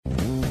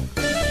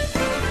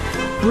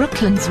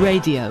Brooklands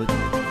Radio.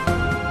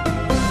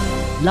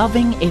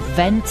 Loving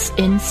events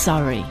in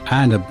Surrey.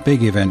 And a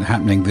big event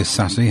happening this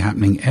Saturday,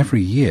 happening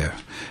every year.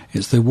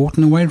 It's the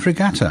Walton and Weybridge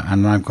Regatta,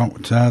 and I've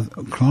got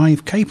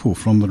Clive Capel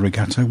from the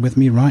regatta with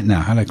me right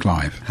now. Hello,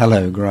 Clive.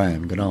 Hello,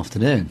 Graham. Good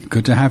afternoon.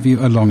 Good to have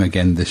you along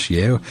again this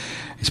year.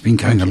 It's been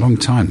going a long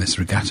time, this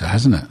regatta,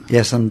 hasn't it?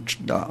 Yes,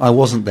 I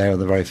wasn't there at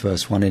the very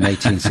first one in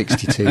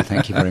 1862.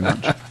 Thank you very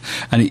much.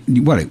 And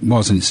it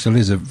was and it still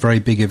is a very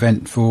big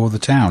event for the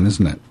town,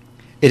 isn't it?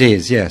 It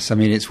is, yes. I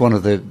mean, it's one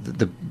of the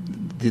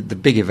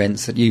big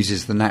events that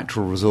uses the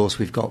natural resource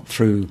we've got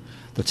through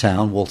the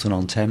town,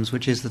 Walton-on-Thames,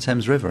 which is the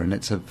Thames River, and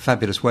it's a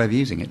fabulous way of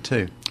using it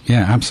too.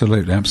 Yeah,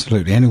 absolutely,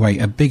 absolutely. Anyway,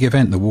 a big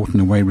event, the Walton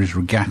and Weybridge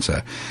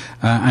Regatta,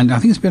 and I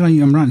think it's a bit,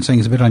 I'm right in saying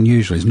it's a bit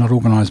unusual. It's not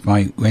organised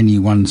by any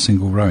one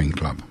single rowing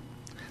club.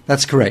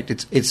 That's correct.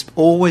 It's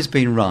always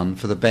been run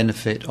for the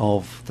benefit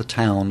of the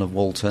town of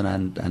Walton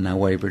and now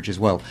Weybridge as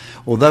well,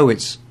 although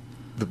it's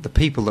the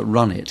people that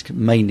run it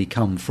mainly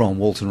come from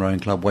Walton Rowing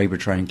Club,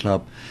 Weybridge Rowing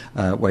Club,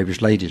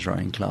 Weybridge Ladies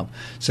Rowing Club.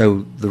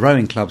 So the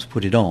rowing clubs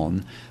put it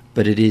on,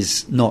 but it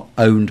is not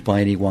owned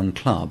by any one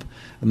club.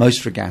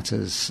 Most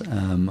regattas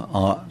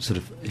are sort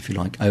of, if you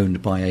like,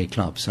 owned by a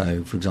club.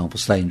 So, for example,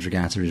 Staines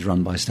Regatta is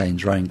run by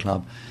Staines Rowing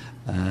Club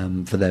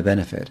for their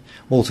benefit.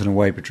 Walton and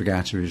Weybridge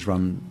Regatta is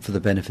run for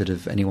the benefit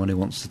of anyone who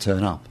wants to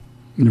turn up.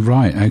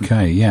 Right,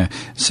 okay, yeah.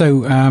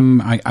 So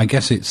I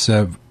guess it's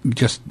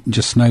just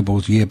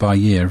snowballs year by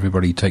year.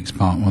 Everybody takes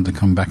part and want to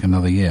come back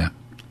another year.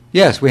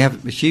 Yes, we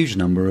have a huge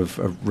number of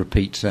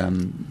repeat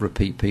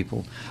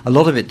people. A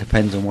lot of it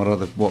depends on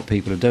what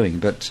people are doing,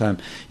 but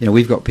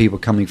we've got people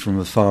coming from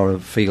as far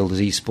afield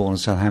as Eastbourne and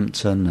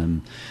Southampton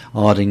and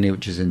Ardingly,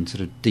 which is in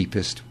sort of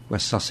deepest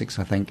West Sussex,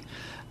 I think.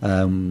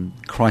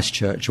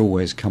 Christchurch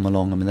always come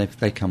along. I mean,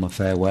 they come a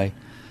fair way.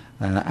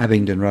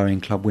 Abingdon Rowing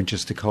Club,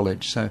 Winchester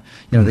College. So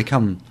they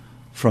come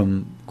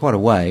from quite a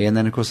way, and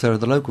then of course there are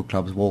the local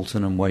clubs,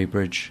 Walton and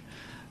Weybridge.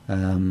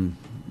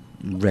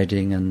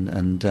 Reading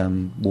and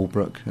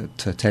Walbrook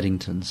to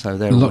Teddington. So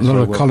there are a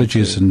lot of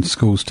colleges and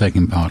schools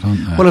taking part,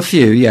 aren't there? Well, a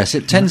few, yes.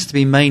 It tends to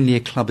be mainly a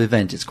club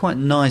event. It's quite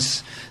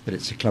nice that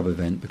it's a club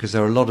event because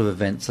there are a lot of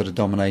events that are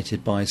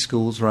dominated by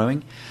schools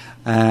rowing.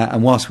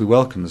 And whilst we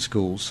welcome the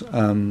schools,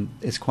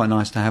 it's quite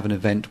nice to have an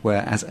event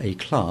where, as a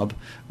club,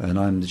 and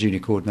I'm the junior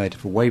coordinator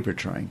for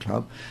Weybridge Rowing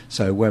Club,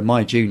 so where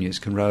my juniors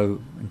can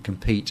row and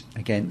compete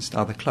against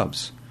other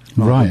clubs.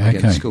 Right,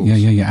 okay.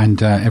 Yeah.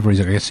 And everybody's,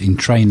 I guess, in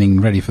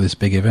training, ready for this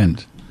big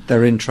event.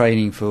 They're in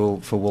training for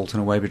Walton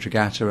and Weybridge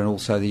Regatta, and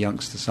also the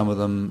youngsters, some of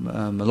them,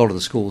 a lot of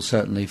the schools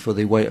certainly, for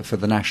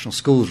the National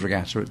Schools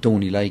Regatta at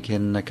Dorney Lake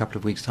in a couple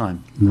of weeks'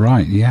 time.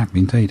 Right, yeah,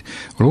 indeed.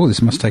 Well, all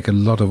this must take a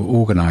lot of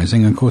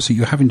organising, and of course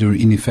you're having to,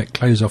 in effect,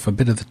 close off a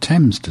bit of the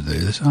Thames to do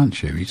this,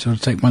 aren't you? You sort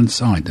of take one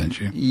side, don't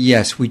you?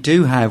 Yes, we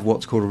do have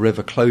what's called a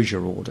river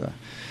closure order.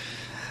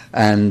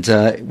 And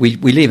we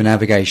leave a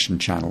navigation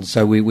channel,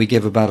 so we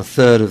give about a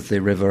third of the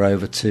river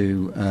over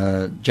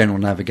to general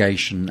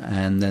navigation,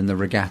 and then the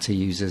regatta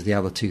uses the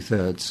other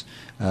 2/3,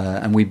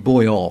 and we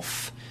buoy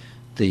off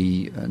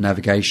the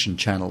navigation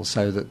channel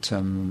so that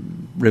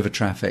river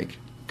traffic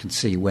can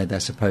see where they're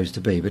supposed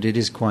to be. But it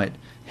is quite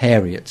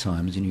hairy at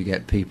times, and you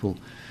get people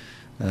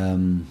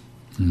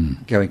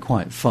going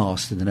quite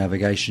fast in the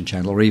navigation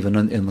channel or even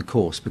in the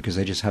course because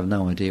they just have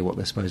no idea what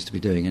they're supposed to be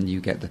doing, and you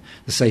get the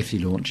safety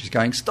launches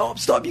going, stop,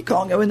 you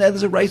can't go in there,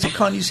 there's a race, or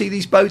can't you see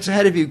these boats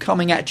ahead of you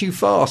coming at you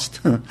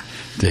fast?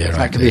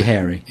 That can be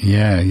hairy.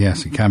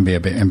 Yes, it can be a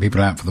bit, and people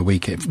are out for the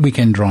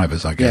weekend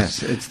drivers, I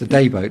guess. Yes, it's the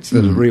day boats that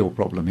are the real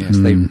problem. Yes,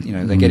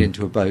 they get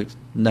into a boat,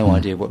 no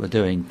idea what they're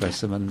doing,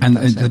 bless them. And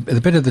the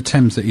bit of the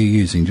Thames that you're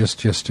using,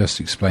 just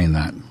explain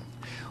that.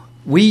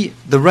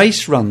 The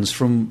race runs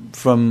from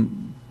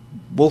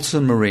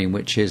Walton Marine,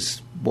 which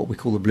is what we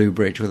call the Blue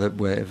Bridge,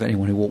 where if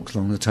anyone who walks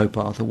along the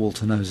towpath at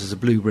Walton knows there's a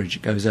Blue Bridge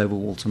that goes over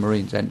Walton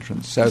Marine's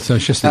entrance. So it's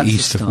just the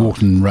east of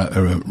Walton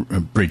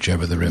Bridge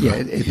over the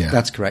river. Yeah,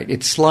 that's correct.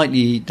 It's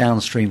slightly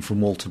downstream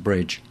from Walton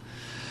Bridge.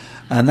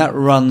 And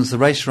the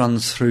race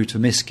runs through to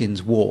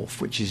Miskin's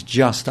Wharf, which is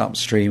just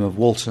upstream of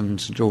Walton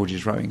St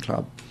George's Rowing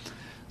Club.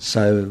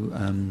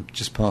 So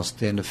just past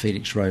the end of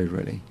Felix Road,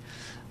 really.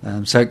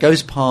 So it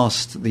goes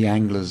past the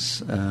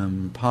Anglers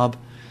pub,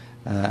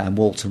 and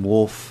Walton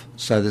Wharf,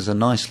 so there's a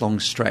nice long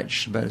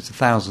stretch, about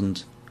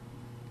 1,000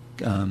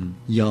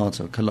 yards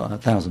or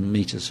 1,000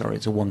 metres. Sorry,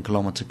 it's a 1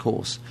 kilometre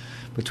course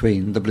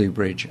between the Blue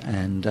Bridge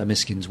and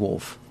Miskin's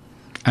Wharf.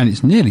 And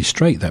it's nearly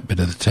straight, that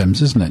bit of the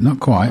Thames, isn't it? Not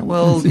quite.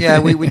 Well, yeah,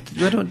 we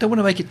don't want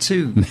to make it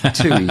too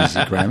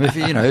easy, Graham.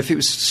 If it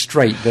was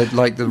straight,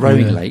 like the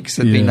rowing lakes,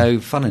 there'd be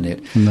no fun in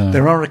it. No.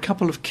 There are a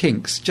couple of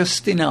kinks,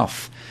 just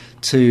enough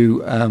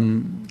to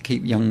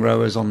keep young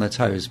rowers on their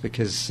toes,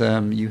 because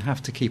you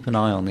have to keep an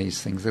eye on these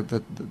things.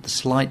 The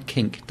slight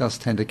kink does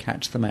tend to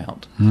catch them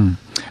out.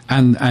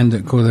 And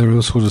of course there are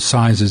all sorts of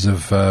sizes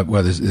of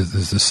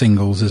there's the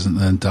singles, isn't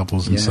there, and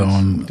doubles and so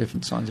on.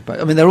 Different sizes of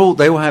boats. I mean, they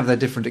all have their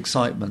different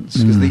excitements,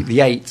 because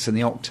the eights and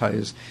the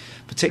octos,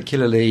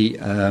 particularly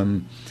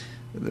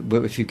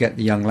if you get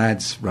the young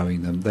lads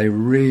rowing them, they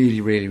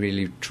really, really,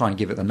 really try and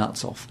give it the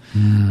nuts off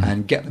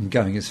and get them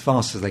going as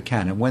fast as they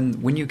can. And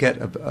when you get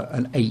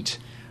an 8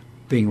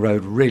 being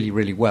rowed really,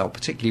 really well,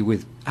 particularly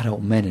with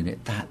adult men in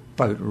it, that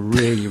boat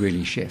really,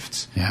 really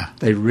shifts. Yeah.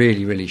 They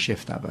really, really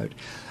shift that boat.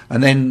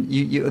 And then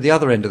you at the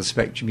other end of the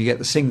spectrum, you get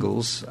the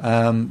singles,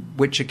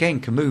 which again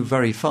can move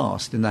very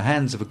fast. In the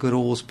hands of a good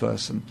oars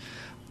person,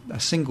 a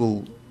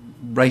single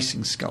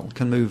racing scull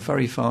can move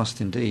very fast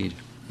indeed.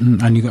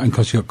 And of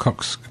course you've got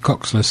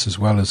coxless as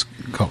well as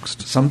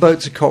coxed. Some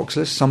boats are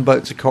coxless, some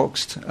boats are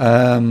coxed.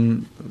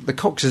 The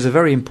cox is a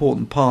very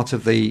important part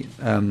of the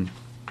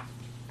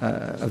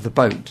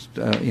boat.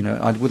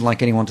 I wouldn't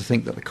like anyone to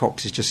think that the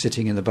cox is just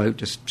sitting in the boat,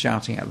 just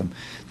shouting at them.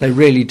 They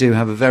really do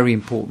have a very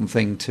important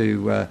thing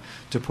to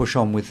push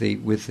on with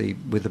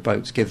the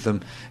boats. Give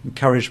them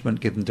encouragement,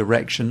 give them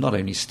direction. Not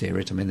only steer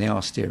it. I mean, they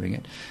are steering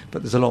it,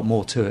 but there's a lot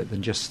more to it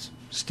than just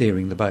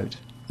steering the boat.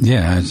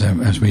 Yeah,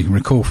 as we can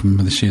recall from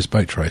this year's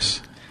boat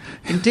race.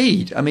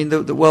 Indeed. I mean,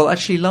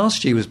 actually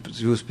last year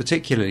was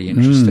particularly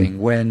interesting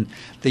when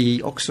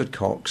the Oxford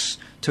Cox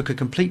took a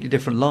completely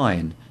different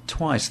line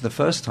twice. The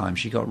first time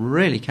she got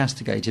really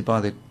castigated by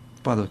the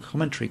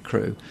commentary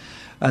crew,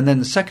 and then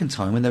the second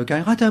time when they were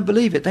going, I don't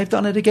believe it, they've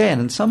done it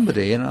again. And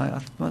somebody, and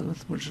I'm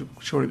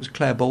sure it was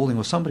Claire Balding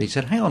or somebody,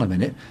 said, hang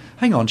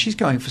on, she's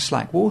going for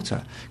slack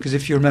water. Because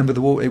if you remember the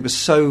water, it was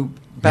so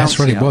bouncy. That's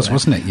what it was, there.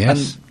 Wasn't it?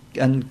 Yes.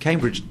 And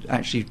Cambridge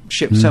actually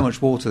shipped so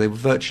much water they were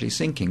virtually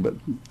sinking, but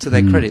to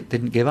their credit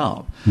didn't give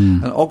up.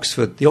 And the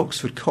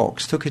Oxford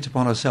Cox took it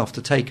upon herself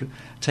to take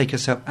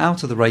herself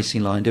out of the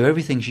racing line, do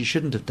everything she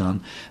shouldn't have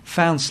done,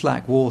 found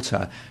slack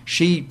water.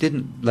 She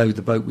didn't load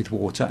the boat with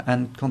water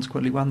and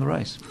consequently won the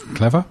race.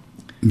 Clever.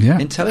 Yeah,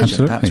 intelligent.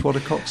 absolutely. That's what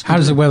a Cox can How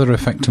does do. the weather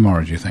affect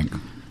tomorrow, do you think?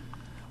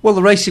 Well,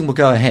 the racing will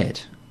go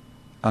ahead.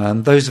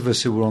 Those of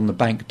us who were on the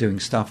bank doing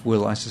stuff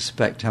will, I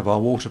suspect, have our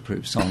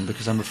waterproofs on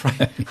because I'm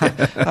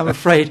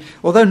afraid,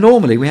 although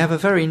normally we have a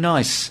very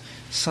nice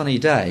sunny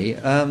day,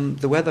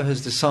 the weather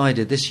has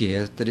decided this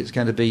year that it's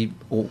going to be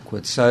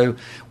awkward. So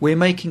we're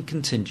making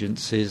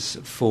contingencies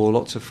for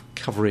lots of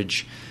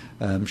coverage,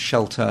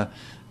 shelter.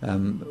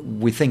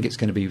 We think it's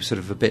going to be sort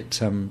of a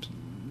bit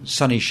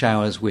sunny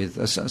showers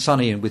with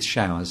sunny and with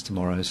showers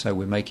tomorrow. So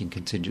we're making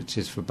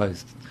contingencies for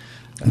both.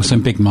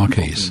 Some big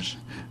marquees.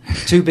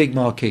 2 big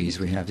marquees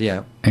we have,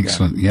 yeah.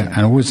 Excellent, yeah.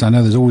 And always, I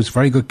know there's always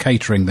very good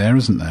catering there,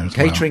 isn't there?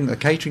 The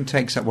catering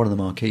takes up one of the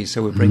marquees,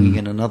 so we're bringing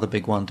in another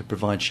big one to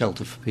provide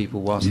shelter for people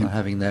whilst they're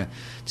having their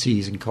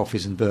teas and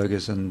coffees and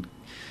burgers and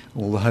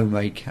all the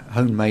homemade,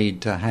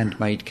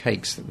 handmade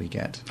cakes that we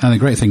get. And the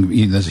great thing,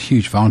 there's a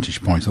huge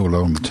vantage point all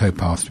along the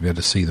towpath to be able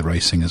to see the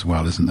racing as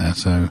well, isn't there?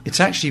 So it's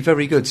actually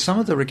very good. Some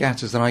of the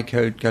regattas that I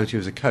go to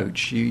as a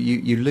coach,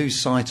 you lose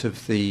sight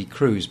of the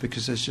crews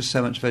because there's just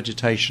so much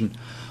vegetation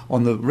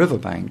on the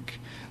riverbank.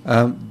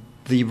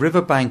 The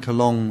riverbank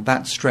along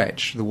that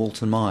stretch, the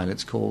Walton Mile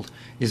it's called,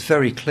 is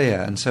very clear,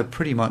 and so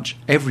pretty much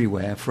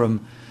everywhere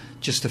from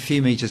just a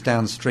few metres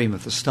downstream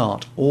of the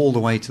start all the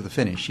way to the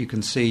finish, you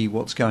can see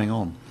what's going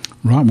on.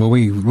 Right, well,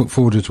 we look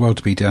forward as well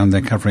to be down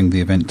there covering the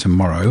event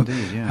tomorrow.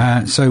 Indeed,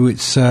 yeah. So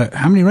it's,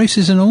 how many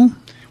races in all?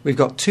 We've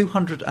got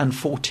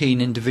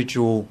 214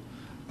 individual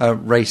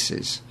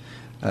races.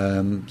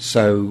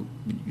 So,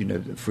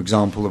 for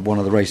example, of one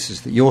of the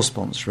races that you're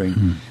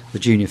sponsoring, the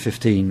Junior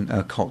 15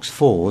 Cox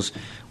 4s,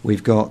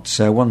 we've got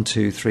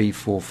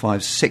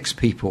 6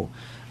 people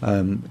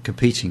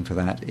competing for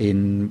that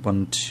in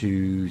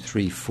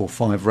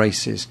 5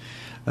 races.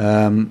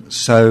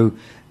 So,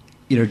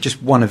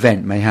 just one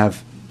event may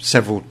have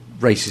several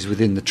races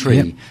within the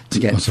tree to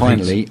get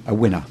finally a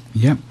winner.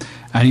 Yep.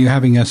 And are you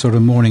having a sort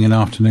of morning and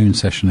afternoon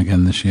session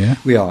again this year?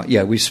 We are,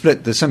 yeah.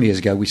 Some years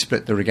ago we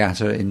split the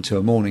regatta into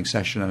a morning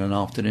session and an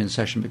afternoon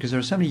session because there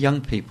are so many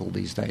young people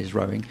these days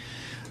rowing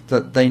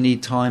that they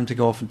need time to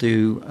go off and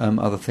do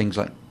other things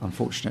like,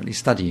 unfortunately,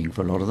 studying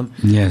for a lot of them.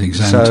 Yeah,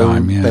 exam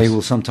time, yes. They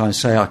will sometimes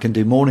say, I can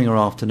do morning or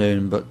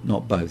afternoon, but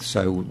not both.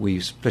 So we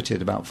split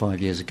it about 5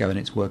 years ago and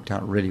it's worked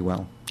out really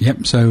well.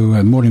 Yep, so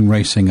morning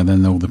racing and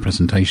then all the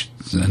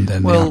presentations and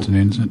then the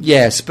afternoons.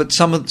 Yes, but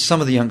some of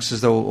the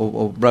youngsters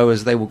or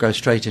rowers, they will go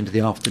straight into the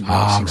afternoon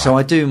racing. Right. So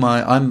I do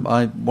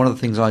one of the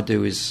things I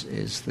do is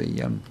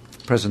the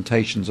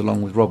presentations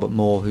along with Robert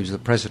Moore, who's the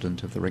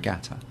president of the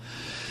regatta.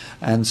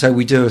 And so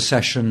we do a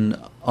session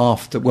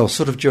sort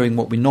of during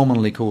what we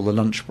nominally call the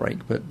lunch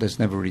break, but there's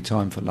never really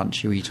time for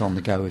lunch. You eat on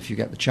the go if you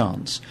get the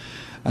chance.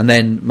 And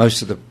then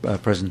most of the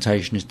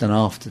presentation is done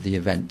after the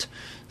event.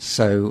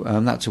 So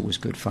that's always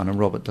good fun, and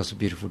Robert does a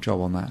beautiful job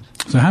on that.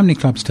 So how many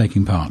clubs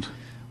taking part?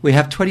 We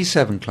have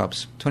 27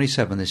 clubs,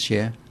 27 this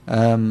year.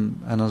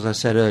 And as I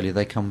said earlier,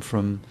 they come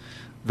from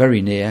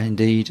very near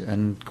indeed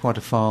and quite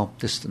a far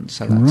distance,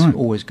 so that's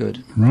always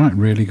good. Right,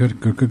 really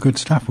good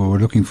stuff. Well, we're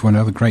looking for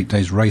another great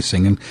day's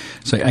racing, and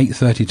so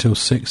 8:30 till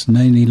 6,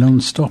 nearly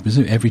non-stop, is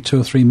it? Every 2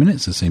 or 3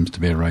 minutes there seems to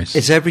be a race.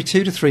 It's every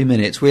 2 to 3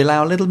 minutes. We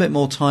allow a little bit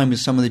more time with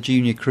some of the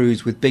junior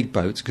crews with big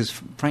boats because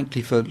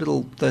frankly for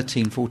little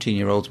 13,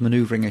 14-year-olds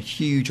manoeuvring a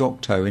huge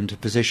octo into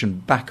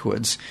position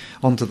backwards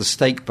onto the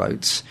stake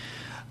boats,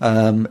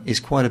 is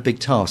quite a big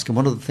task. And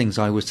one of the things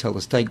I always tell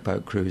the stake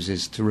boat crews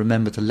is to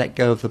remember to let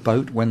go of the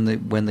boat when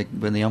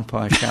the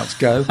umpire shouts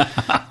go.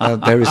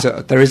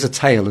 There is a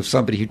tale of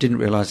somebody who didn't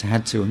realise they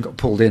had to and got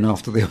pulled in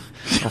after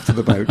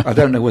the boat. I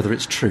don't know whether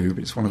it's true,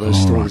 but it's one of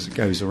those stories that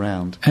goes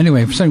around.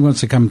 Anyway, if somebody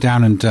wants to come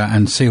down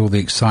and see all the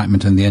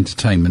excitement and the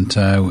entertainment,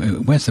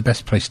 where's the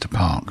best place to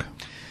park?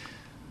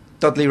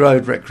 Dudley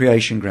Road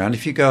Recreation Ground.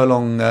 If you go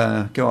along,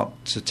 go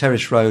up to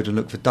Terrace Road and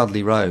look for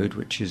Dudley Road,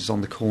 which is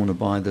on the corner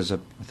by, I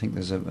think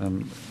there's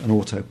an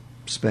auto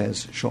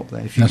spares shop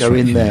there. If you go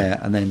in there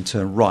and then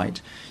turn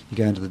right, you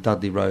go into the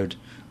Dudley Road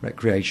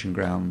Recreation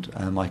Ground.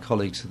 My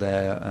colleagues are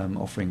there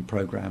offering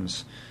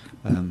programmes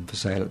for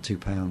sale at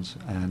 £2,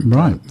 and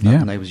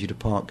that enables you to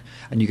park,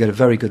 and you get a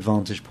very good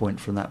vantage point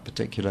from that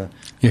particular.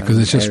 Yeah, because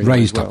it's just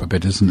raised up a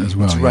bit, isn't it? As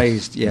well, it's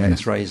raised. Yeah,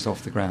 it's raised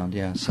off the ground.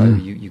 Yeah, so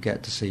you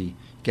get to see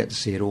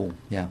it all.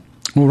 Yeah.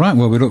 All right.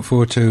 Well, we look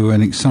forward to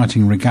an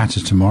exciting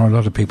regatta tomorrow. A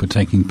lot of people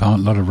taking part,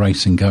 a lot of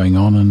racing going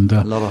on, and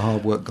a lot of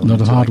hard work.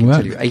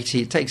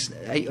 It takes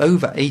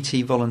over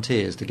 80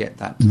 volunteers to get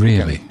that.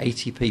 Really,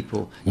 80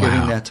 people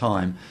giving their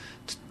time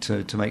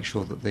to make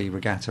sure that the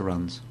regatta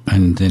runs.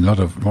 And a lot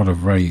of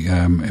very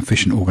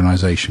efficient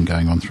organisation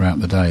going on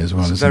throughout the day as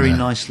well. It's a very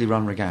nicely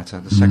run regatta.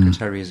 The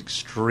secretary is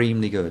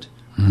extremely good,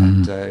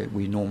 and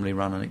we normally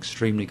run an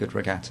extremely good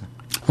regatta.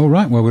 All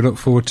right, well, we look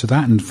forward to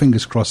that, and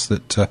fingers crossed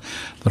that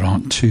there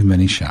aren't too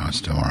many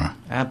showers tomorrow.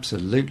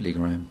 Absolutely,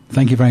 Graham.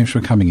 Thank you very much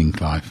for coming in,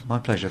 Clive. My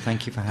pleasure.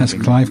 Thank you for having me.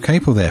 That's Clive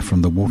Capel there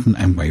from the Walton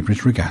and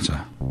Weybridge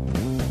Regatta.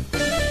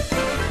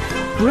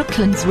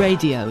 Brooklands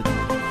Radio.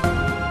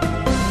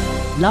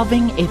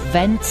 Loving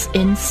events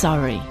in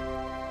Surrey.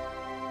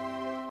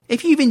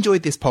 If you've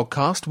enjoyed this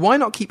podcast, why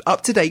not keep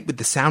up to date with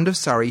the sound of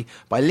Surrey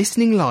by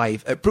listening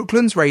live at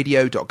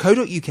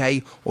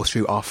brooklandsradio.co.uk or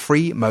through our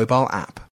free mobile app.